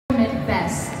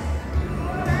best.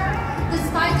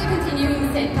 Despite the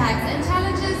continuing setbacks and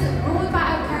challenges brought by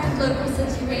our current local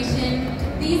situation,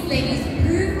 these ladies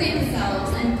proved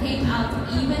themselves and came out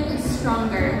even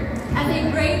stronger as they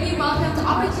bravely welcomed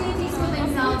opportunities for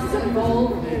themselves to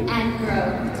evolve and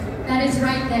grow. That is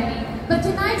right, Demi. But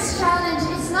tonight's challenge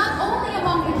is not only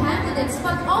among the candidates,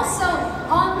 but also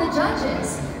on the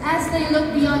judges, as they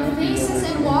look beyond faces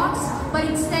and walks, but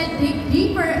instead dig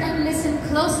deeper and listen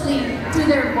closely to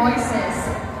their voices.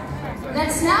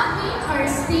 Let's now meet our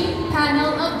esteemed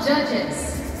panel of judges.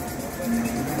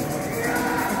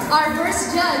 Our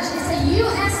first judge is a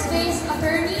US-based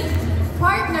attorney,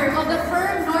 partner of the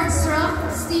firm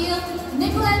Nordstrom, Steele,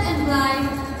 Nicolette and Blythe,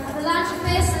 a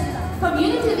philanthropist,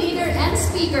 community leader and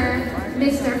speaker,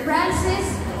 Mr.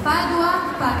 Francis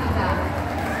Padua Pakita.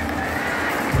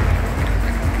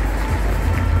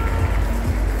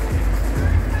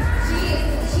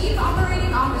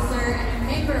 Operating officer and a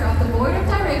member of the board of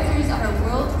directors of a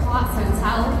world-class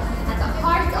hotel at the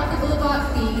heart of the Boulevard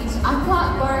Beach,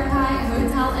 Aqua Boracay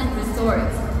Hotel and Resort,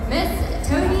 Miss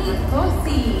Toni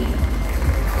Bossi.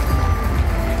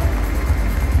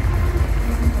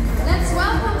 Let's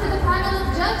welcome to the panel of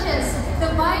judges the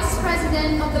Vice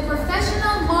President of the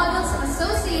Professional Models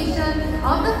Association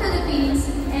of the Philippines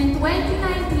and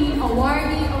 2019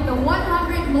 awardee of the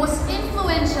 100 Most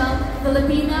Influential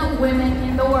Filipina Women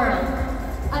in the World,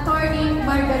 Attorney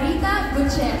Margarita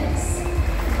Gutierrez.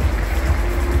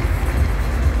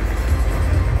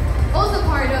 Also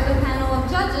part of the panel of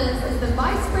judges is the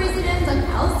Vice President of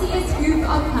LCS Group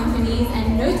of Companies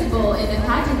and notable in the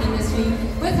pageant industry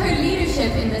with her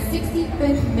leadership in the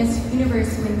 65th Miss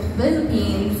Universe in the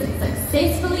Philippines,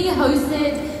 successfully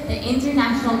hosted the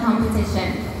international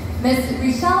competition. Miss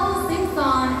Rochelle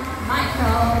Singson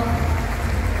Michael.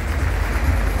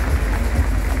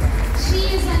 She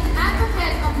is an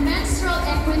advocate of menstrual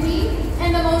equity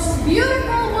and the most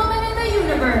beautiful woman in the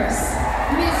universe,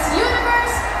 Miss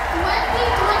Universe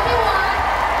 2021,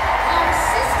 our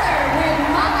sister with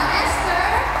Mama Esther,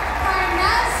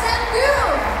 Carnal Sandu.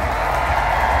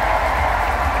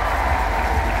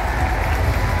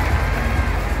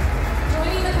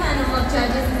 Joining the panel of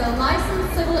judges is a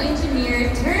licensed civil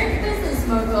engineer turned business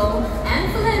mogul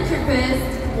and philanthropist,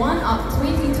 one of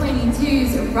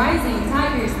 2022's Rising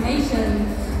Tigers Nation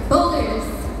Builders,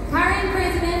 current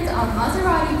president of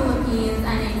Maserati Philippines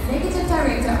and executive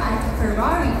director at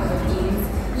Ferrari Philippines.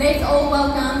 Let's all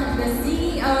welcome the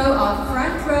CEO of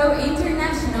Front Row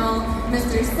International,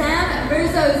 Mr. Sam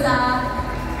Verzosa.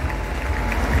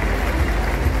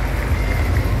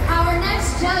 Our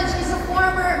next judge is a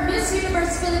former Miss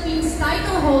Universe Philippines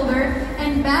title holder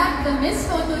and bagged the Miss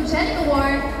Photogenic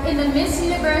Award in the Miss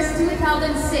Universe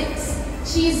 2006.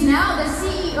 She is now the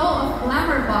CEO of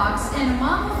Glamour Box and a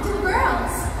mom of 2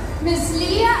 girls, Miss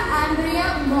Leah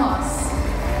Andrea Moss.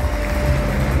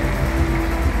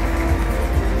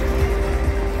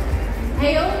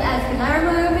 Hailed as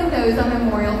Guillermo Mendoza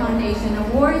Memorial Foundation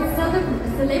Award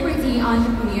Celebrity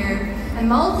Entrepreneur, a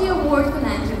multi-award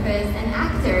philanthropist and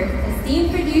actor,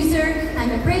 esteemed producer,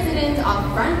 and the president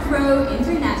of Front Row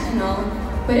International.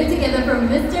 Put it together from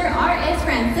Mr. R.S.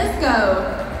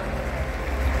 Francisco.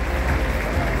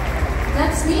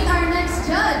 Let's meet our next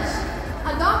judge,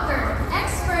 a doctor,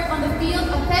 expert on the field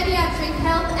of pediatric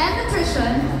health and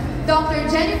nutrition, Dr.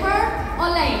 Jennifer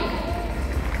Olay.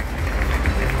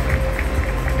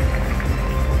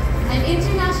 An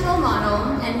international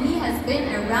model, and he has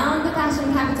been around the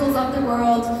fashion capitals of the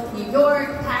world, New York,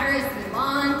 Paris,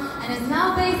 Milan, and is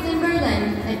now based in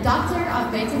Berlin, a doctor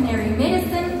of veterinary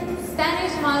medicine,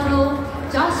 Spanish model,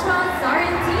 Joshua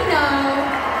Sorrentino.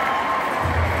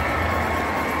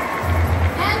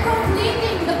 And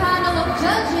completing the panel of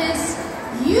judges,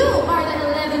 you are the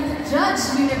 11th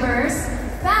Judge Universe.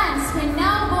 Fans can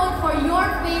now vote for your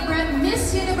favorite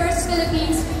Miss Universe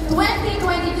Philippines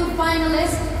 2022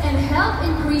 finalists and help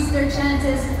increase their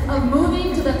chances of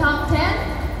moving to the top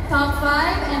 10, top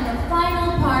 5, and the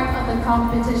final part of the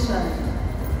competition.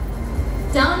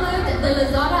 Download the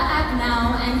Lazada app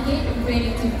now and get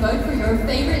ready to vote for your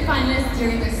favorite finalists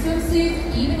during the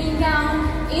swimsuit, evening gown,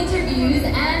 interviews,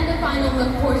 and the final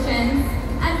look portions,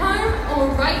 at home or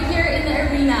right here in the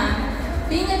arena.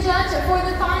 Being a judge for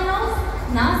the finals,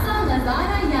 Nasa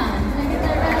Lazada yan. Can I get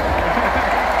that right?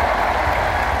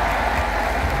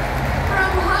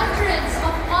 From hundreds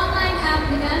of online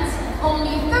applicants,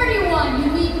 only 31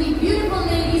 uniquely beautiful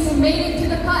ladies made it to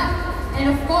the cut. And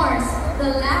of course, the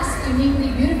last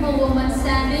uniquely beautiful woman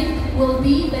standing will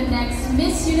be the next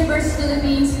Miss Universe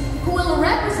Philippines, who will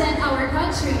represent our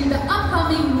country in the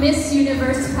upcoming Miss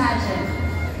Universe pageant.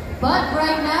 But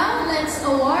right now, let's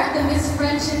award the Miss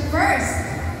Friendship first.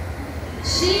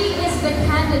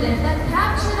 candidate that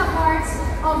captured the hearts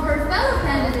of her fellow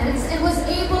candidates and was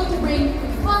able to bring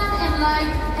fun and light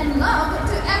and love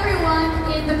to everyone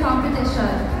in the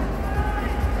competition.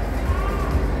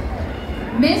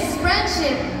 Miss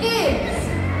Friendship is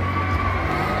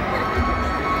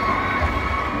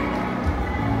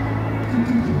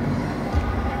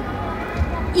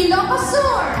Ilocos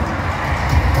Sur.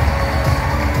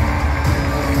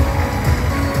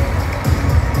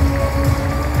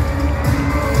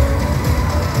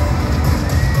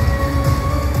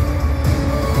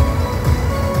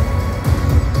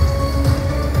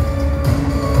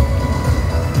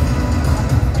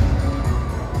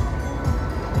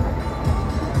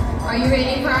 Are you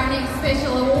ready for our next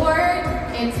special award?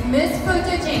 It's Miss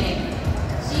Photogenic.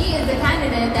 She is a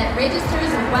candidate that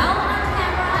registers well on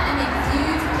camera and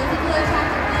exudes physical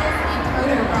attractiveness in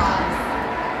photographs.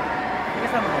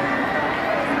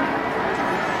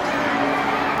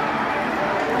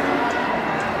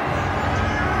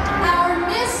 Our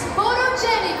Miss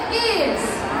Photogenic is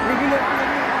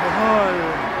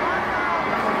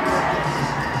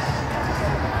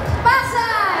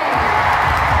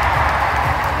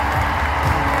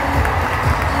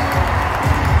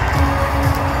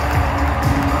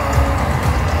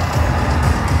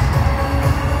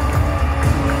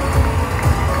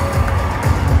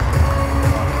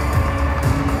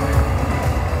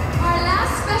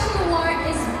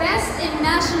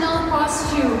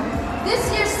This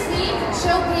year's theme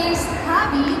showcased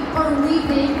Habi, or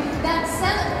weaving, that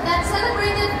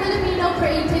celebrated Filipino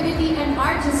creativity and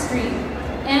artistry.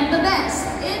 And the best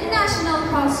in national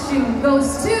costume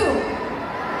goes to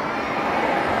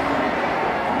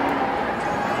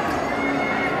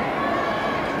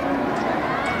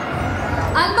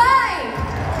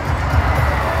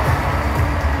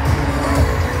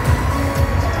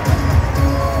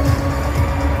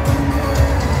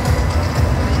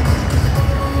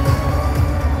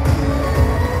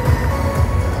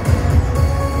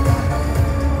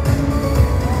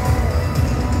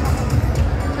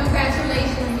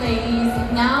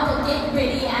Now get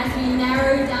ready as we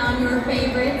narrow down your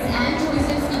favorites and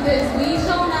choices, because we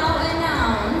shall now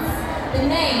announce the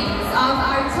names of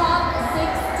our top